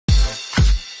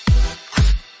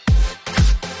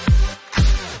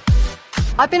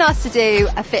I've been asked to do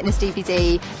a fitness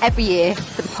DVD every year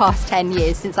for the past 10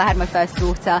 years since I had my first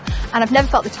daughter, and I've never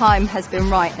felt the time has been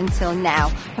right until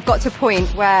now. I've got to a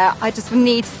point where I just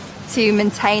need to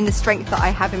maintain the strength that I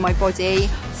have in my body,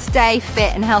 stay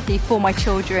fit and healthy for my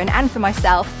children and for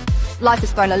myself. Life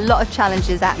has thrown a lot of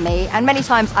challenges at me, and many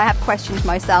times I have questioned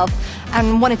myself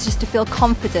and wanted just to feel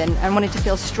confident and wanted to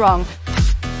feel strong.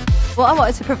 What I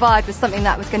wanted to provide was something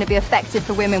that was going to be effective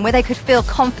for women, where they could feel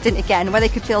confident again, where they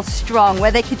could feel strong,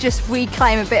 where they could just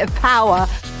reclaim a bit of power.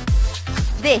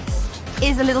 This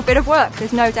is a little bit of work,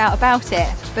 there's no doubt about it,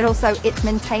 but also it's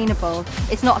maintainable.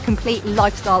 It's not a complete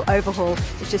lifestyle overhaul,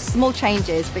 it's just small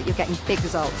changes, but you're getting big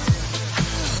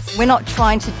results. We're not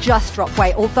trying to just drop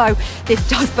weight, although this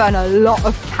does burn a lot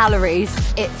of calories.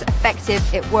 It's effective,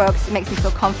 it works, it makes me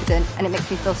feel confident, and it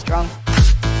makes me feel strong.